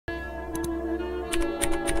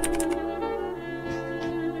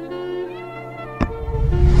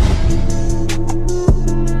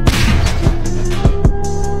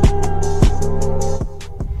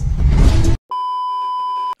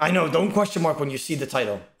I know, don't question mark when you see the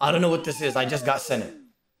title. I don't know what this is. I just got sent it.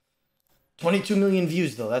 22 million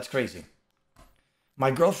views though. That's crazy.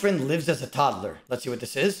 My girlfriend lives as a toddler. Let's see what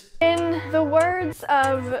this is. In the words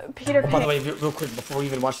of Peter Pan. By the way, real quick, before we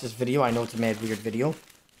even watch this video, I know it's a mad weird video,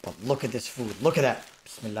 but look at this food. Look at that.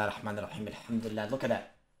 Bismillah ar-Rahman ar-Rahim. Alhamdulillah. Look at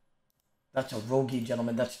that. That's a rogi,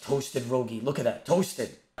 gentlemen. That's toasted rogi. Look at that.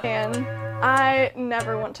 Toasted. And I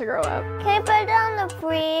never want to grow up. Can you put it on the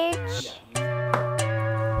fridge?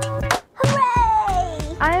 Hooray!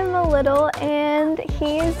 I'm a little and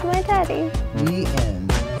he's my daddy. The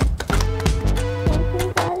end.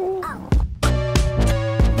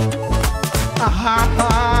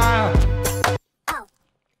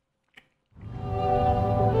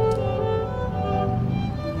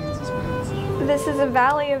 This is a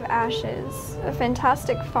valley of ashes, a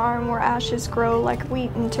fantastic farm where ashes grow like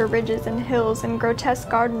wheat into ridges and hills, and grotesque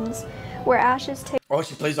gardens where ashes take. Oh,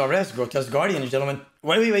 she plays RS, Grotesque Guardians, gentlemen.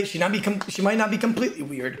 Wait. She might not be completely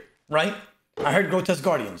weird, right? I heard Grotesque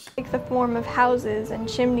Guardians. Take the form of houses and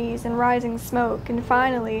chimneys and rising smoke, and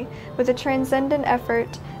finally, with a transcendent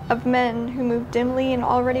effort of men who move dimly and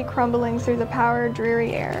already crumbling through the power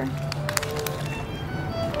dreary air.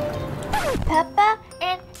 Peppa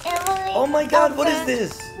and Emily. Oh my God, what is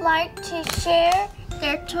this? Like to share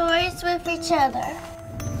their toys with each other.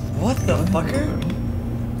 What the fucker?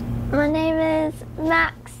 My name is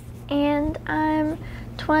Max, and I'm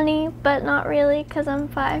 20, but not really, because I'm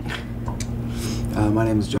 5. My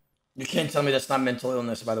name is John. You can't tell me that's not mental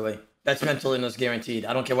illness, by the way. That's mental illness guaranteed.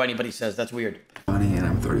 I don't care what anybody says. That's weird. Johnny, and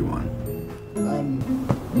I'm 31.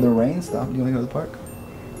 The rain stopped. Do you want to go to the park?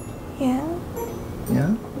 Yeah.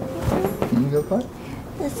 Yeah? Can you go to the park?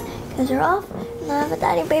 Because you're off, and I have a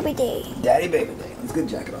daddy baby day. Daddy baby day. Let's get a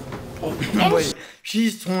jacket on. Okay. Wait,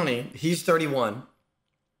 she's 20. He's 31.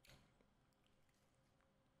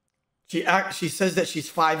 She says that she's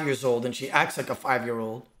 5 years old, and she acts like a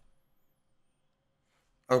 5-year-old.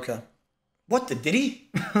 Okay. What the diddy?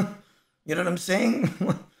 You know what I'm saying?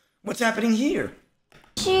 What's happening here?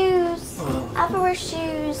 Shoes. I have to wear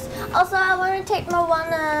shoes. Also, I want to take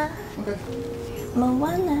Moana. Okay.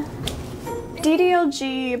 Moana.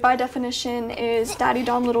 DDLG, by definition, is Daddy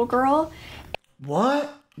Dumb Little Girl.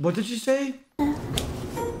 What? What did you say?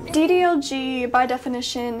 DDLG, by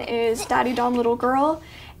definition, is Daddy Dumb Little Girl,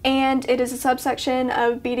 and it is a subsection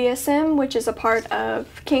of BDSM, which is a part of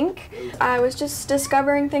kink. I was just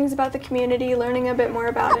discovering things about the community, learning a bit more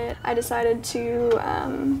about it. I decided to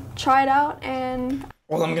try it out, and...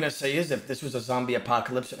 All I'm gonna say is, if this was a zombie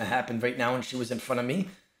apocalypse and it happened right now and she was in front of me,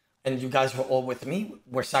 and you guys were all with me,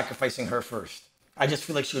 we're sacrificing her first. I just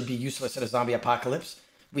feel like she would be useless in a zombie apocalypse.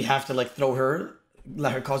 We have to like throw her,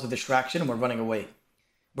 let her cause a distraction, and we're running away.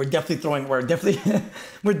 We're definitely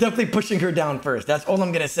pushing her down first. That's all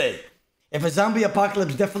I'm gonna say. If a zombie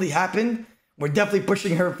apocalypse definitely happened, we're definitely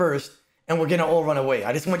pushing her first, and we're gonna all run away.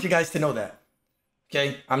 I just want you guys to know that.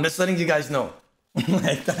 Okay? I'm just letting you guys know.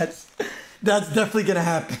 Like that's definitely gonna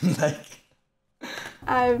happen. Like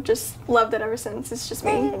I've just loved it ever since. It's just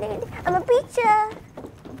me. I'm a pizza.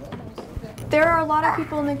 There are a lot of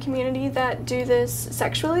people in the community that do this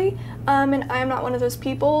sexually, and I am not one of those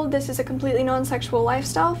people. This is a completely non-sexual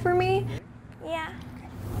lifestyle for me. Yeah.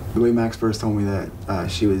 The way Max first told me that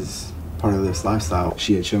she was part of this lifestyle,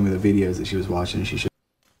 she had shown me the videos that she was watching, and she showed.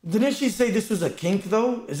 Didn't she say this was a kink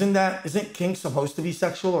though? Isn't kink supposed to be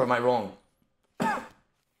sexual, or am I wrong?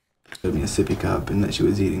 Showed me a sippy cup and that she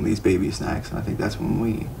was eating these baby snacks, and I think that's when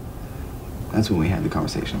we had the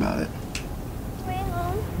conversation about it. Wait,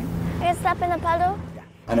 Mom. I can step in the puddle?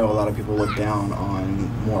 I know a lot of people look down on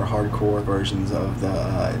more hardcore versions of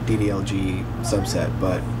the DDLG subset,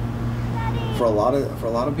 but for a lot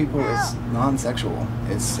of people, it's non-sexual.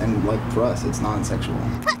 And like for us, it's non-sexual.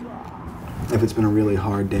 If it's been a really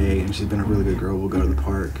hard day and she's been a really good girl, we'll go to the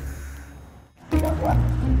park.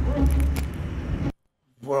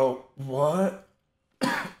 Bro, what?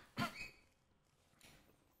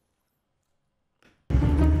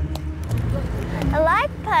 I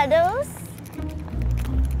like puddles.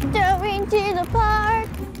 Going to the park.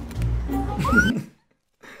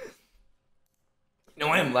 No,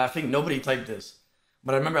 I am laughing. Nobody typed this.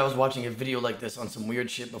 But I remember I was watching a video like this on some weird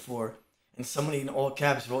shit before, and somebody in all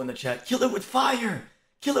caps wrote in the chat, "Kill it with fire!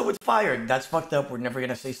 Kill it with fire!" That's fucked up. We're never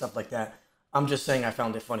gonna say stuff like that. I'm just saying I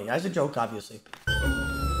found it funny. As a joke, obviously.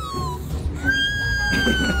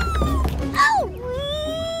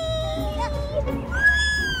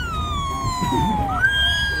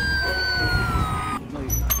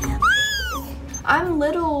 I'm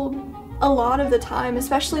little a lot of the time,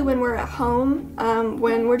 especially when we're at home,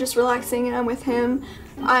 when we're just relaxing and I'm with him.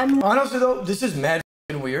 Honestly though, this is mad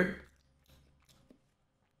weird.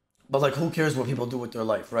 But like, who cares what people do with their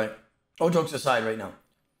life, right? All jokes aside right now.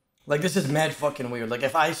 Like, this is mad fucking weird. Like,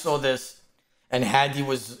 if I saw this and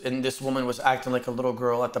this woman was acting like a little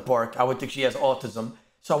girl at the park, I would think she has autism.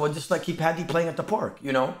 So I would just like keep Hattie playing at the park,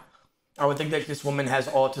 you know? I would think that this woman has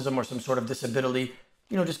autism or some sort of disability.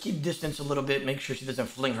 You know, just keep distance a little bit, make sure she doesn't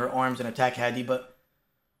fling her arms and attack Hattie. But,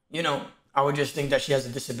 you know, I would just think that she has a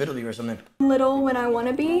disability or something. I'm little when I want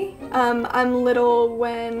to be. I'm little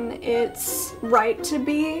when it's right to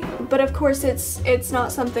be. But of course, it's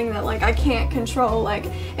not something that like I can't control. Like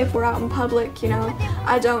if we're out in public, you know,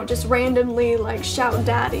 I don't just randomly like shout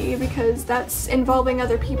 "daddy" because that's involving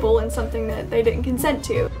other people in something that they didn't consent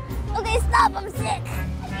to. Okay, stop, I'm sick.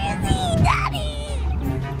 Easy, Daddy!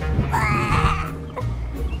 Ah!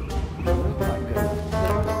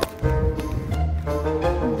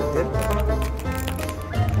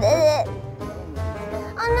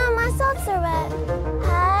 Oh no, my socks are wet.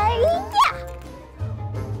 Hi-ya!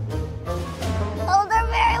 Oh, they're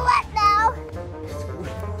very wet now.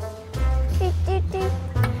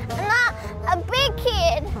 I'm not a big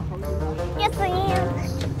kid. Yes, I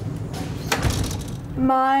am.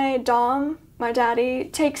 My dom, my daddy,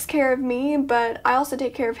 takes care of me, but I also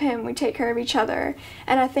take care of him. We take care of each other.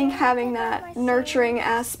 And I think having that nurturing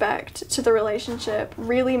aspect to the relationship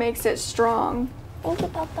really makes it strong. Thank you,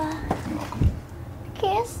 Papa. You're welcome.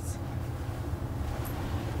 Kiss.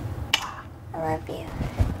 I love you.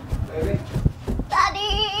 Baby,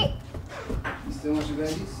 Daddy! you still want your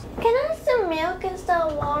babies? Can I have some milk instead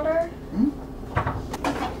of water?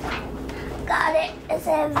 Got it. It's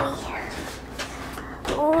heavy.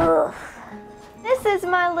 Ooh. This is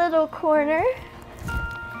my little corner.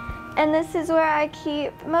 And this is where I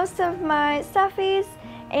keep most of my stuffies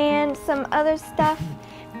and some other stuff.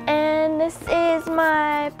 And this is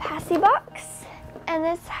my passy box. And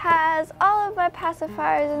this has all of my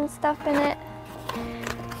pacifiers and stuff in it.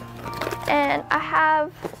 And I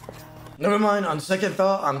have... Never mind, on second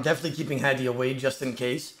thought, I'm definitely keeping Hattie away just in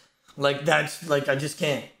case. Like, that's, like, I just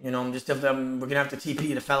can't. You know, we're gonna have to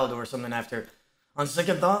TP to Falado or something after. On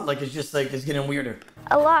second thought, like, it's just, like, it's getting weirder.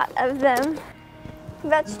 a lot of them.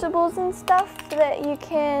 Vegetables and stuff that you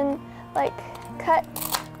can, like, cut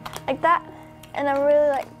like that. And I really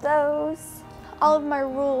like those. All of my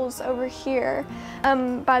rules over here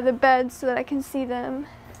by the bed so that I can see them.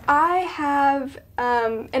 I have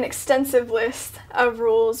an extensive list of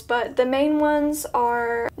rules, but the main ones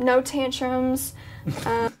are no tantrums.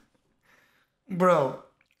 Bro,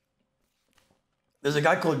 there's a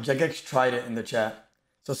guy called Jagex Tried It in the chat.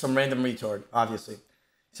 So some random retard, obviously.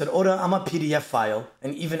 He said, Oda, I'm a PDF file,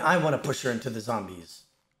 and even I want to push her into the zombies.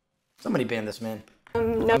 Somebody ban this man.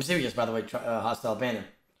 No. I'm serious, by the way, hostile, ban him.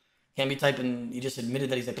 Can't be typing, he just admitted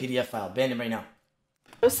that he's a PDF file. Ban him right now.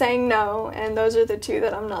 Saying no, and those are the two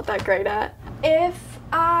that I'm not that great at. If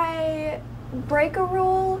I break a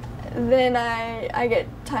rule, then I get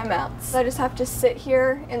timeouts. I just have to sit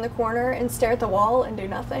here in the corner and stare at the wall and do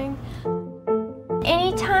nothing.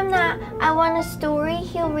 Anytime that I want a story,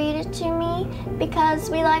 he'll read it to me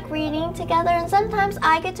because we like reading together, and sometimes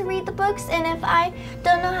I get to read the books, and if I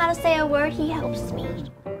don't know how to say a word, he helps me.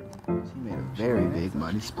 She made a very big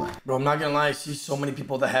muddy splash. Bro, I'm not gonna lie, I see so many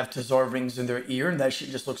people that have Tazar rings in their ear, and that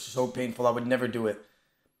shit just looks so painful. I would never do it.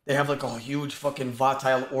 They have like a huge fucking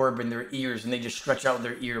volatile orb in their ears, and they just stretch out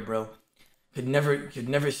their ear, bro. Could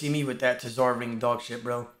never see me with that Tazar ring dog shit,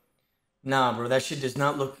 bro. Nah, bro, that shit does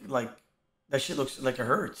not look like... That shit looks like it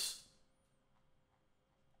hurts.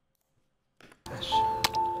 Shush.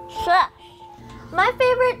 My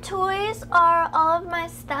favorite toys are all of my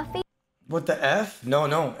stuffy. What the F? No,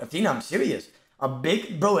 Athena, I'm serious. A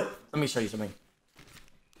big... Bro, let me show you something.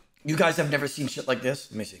 You guys have never seen shit like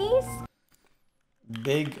this? Let me see.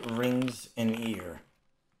 Big rings in ear.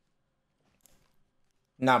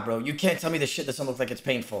 Nah, bro, you can't tell me this shit doesn't look like it's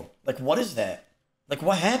painful. Like, what is that? Like,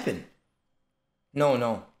 what happened?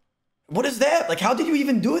 No. What is that? Like, how did you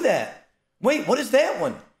even do that? Wait, what is that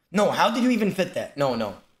one? No, how did you even fit that?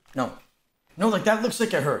 No, like, that looks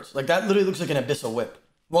like it hurts. Like, that literally looks like an abyssal whip.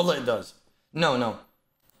 Well, it does. No.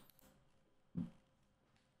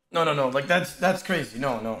 Like, that's crazy.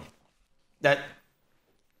 No. That...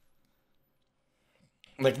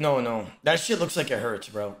 Like, no. That shit looks like it hurts,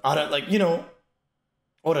 bro. Like, you know...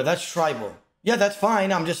 Oda, that's tribal. Yeah, that's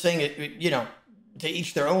fine. I'm just saying it, you know, to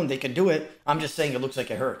each their own. They can do it. I'm just saying it looks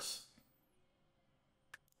like it hurts.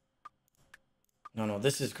 No,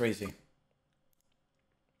 this is crazy.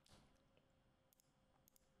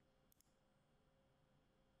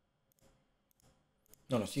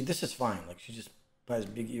 No, see, this is fine. Like, she just has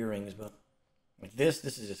big earrings, but like this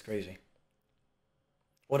is just crazy.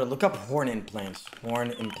 What? Look up horn implants.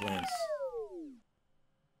 Horn implants.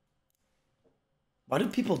 Why do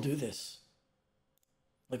people do this?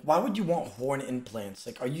 Like, why would you want horn implants?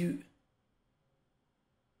 Like, are you...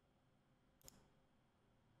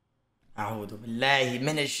 أعوذ بالله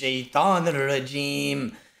من الشيطان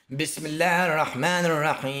الرجيم بسم الله الرحمن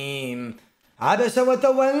الرحيم عبس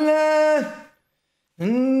وتولى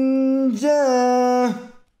إن جاء.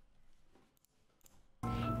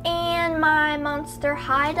 And my Monster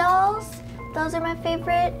High dolls, those are my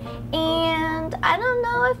favorite. And I don't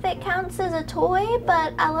know if it counts as a toy,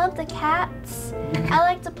 but I love the cats. I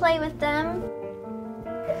like to play with them.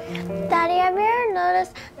 Daddy, have you ever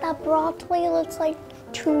noticed that broccoli looks like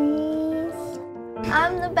trees?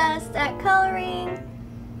 I'm the best at coloring.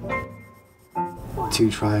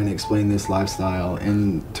 To try and explain this lifestyle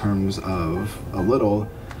in terms of a little,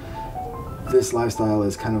 this lifestyle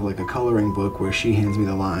is kind of like a coloring book where she hands me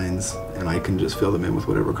the lines and I can just fill them in with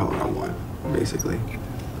whatever color I want, basically.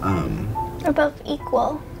 We're both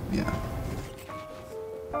equal. Yeah.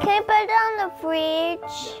 Can I put it on the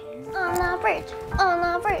fridge? On the fridge. On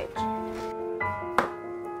the fridge.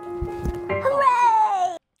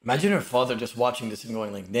 Hooray! Imagine her father just watching this and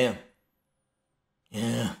going like, damn.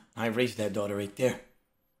 Yeah, I raised that daughter right there.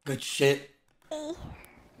 Good shit.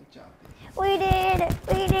 We did it.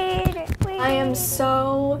 We did it. I am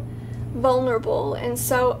so vulnerable and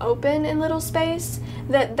so open in little space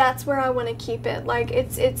that that's where I want to keep it. Like,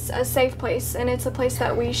 it's a safe place, and it's a place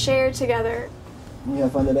that we share together. You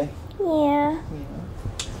have fun today? Yeah.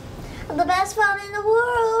 The best fun in the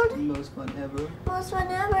world. Most fun ever. Most fun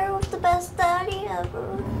ever with the best daddy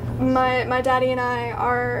ever. My daddy and I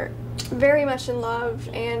are very much in love,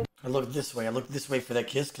 and I look this way. I look this way for that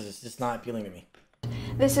kiss because it's just not appealing to me.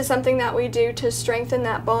 this is something that we do to strengthen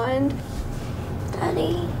that bond.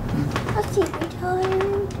 Daddy, I'm super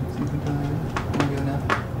tired.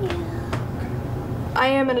 Yeah. I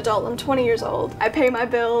am an adult. I'm 20 years old. I pay my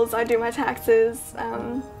bills. I do my taxes.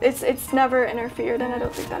 It's never interfered, and I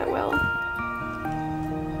don't think that it will.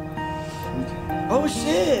 Oh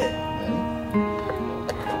shit!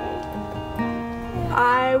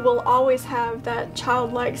 I will always have that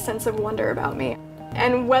childlike sense of wonder about me.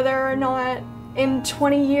 And whether or not in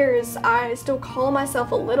 20 years I still call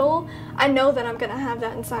myself a little, I know that I'm gonna have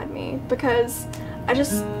that inside me because I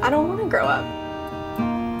don't want to grow up.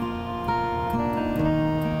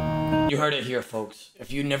 You heard it here, folks.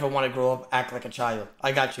 If you never want to grow up, act like a child.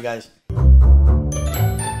 I got you guys.